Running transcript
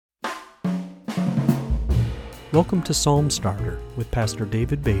Welcome to Psalm Starter with Pastor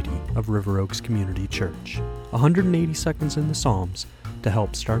David Beatty of River Oaks Community Church. 180 seconds in the Psalms to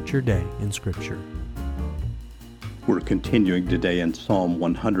help start your day in Scripture. We're continuing today in Psalm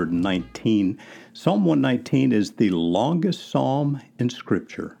 119. Psalm 119 is the longest psalm in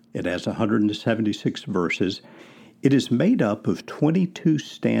Scripture. It has 176 verses. It is made up of 22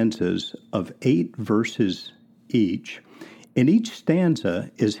 stanzas of 8 verses each. And each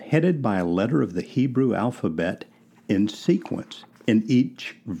stanza is headed by a letter of the Hebrew alphabet in sequence. And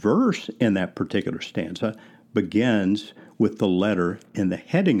each verse in that particular stanza begins with the letter in the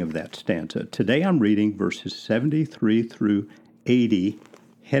heading of that stanza. Today I'm reading verses 73 through 80,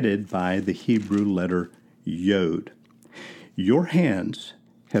 headed by the Hebrew letter Yod. Your hands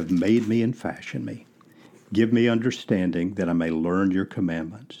have made me and fashioned me. Give me understanding that I may learn your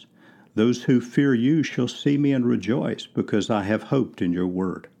commandments. Those who fear you shall see me and rejoice, because I have hoped in your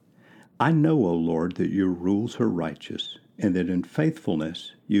word. I know, O Lord, that your rules are righteous, and that in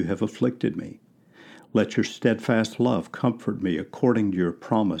faithfulness you have afflicted me. Let your steadfast love comfort me according to your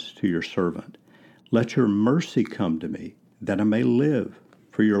promise to your servant. Let your mercy come to me, that I may live,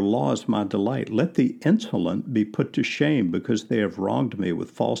 for your law is my delight. Let the insolent be put to shame, because they have wronged me with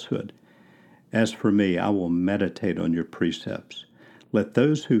falsehood. As for me, I will meditate on your precepts. Let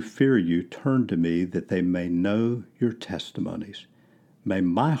those who fear you turn to me, that they may know your testimonies. May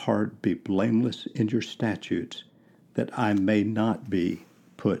my heart be blameless in your statutes, that I may not be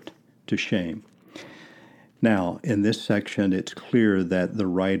put to shame. Now, in this section, it's clear that the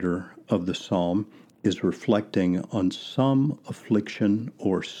writer of the psalm is reflecting on some affliction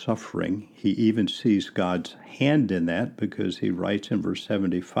or suffering. He even sees God's hand in that, because he writes in verse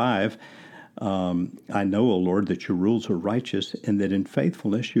 75, I know, O Lord, that your rules are righteous, and that in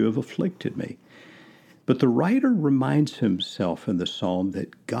faithfulness you have afflicted me. But the writer reminds himself in the psalm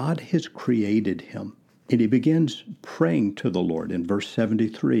that God has created him, and he begins praying to the Lord in verse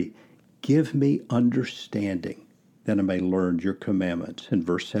 73, give me understanding that I may learn your commandments. In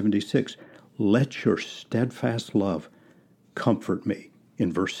verse 76, let your steadfast love comfort me.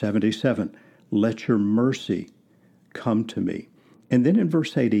 In verse 77, let your mercy come to me. And then in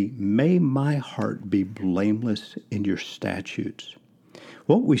verse 80, may my heart be blameless in your statutes.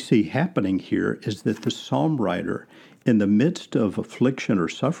 What we see happening here is that the psalm writer, in the midst of affliction or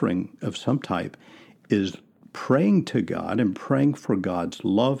suffering of some type, is praying to God and praying for God's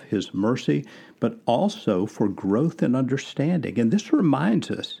love, his mercy, but also for growth and understanding. And this reminds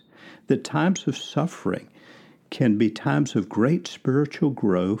us that times of suffering can be times of great spiritual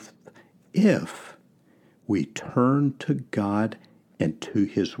growth if we turn to God and to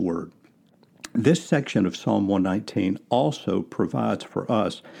his word. This section of Psalm 119 also provides for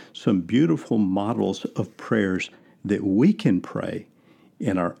us some beautiful models of prayers that we can pray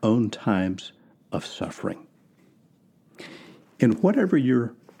in our own times of suffering. In whatever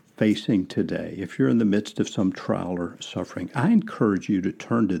you're facing today, if you're in the midst of some trial or suffering, I encourage you to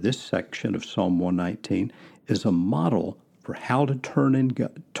turn to this section of Psalm 119 as a model for how to turn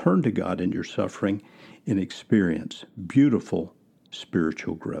to God in your suffering and experience beautiful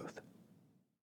spiritual growth.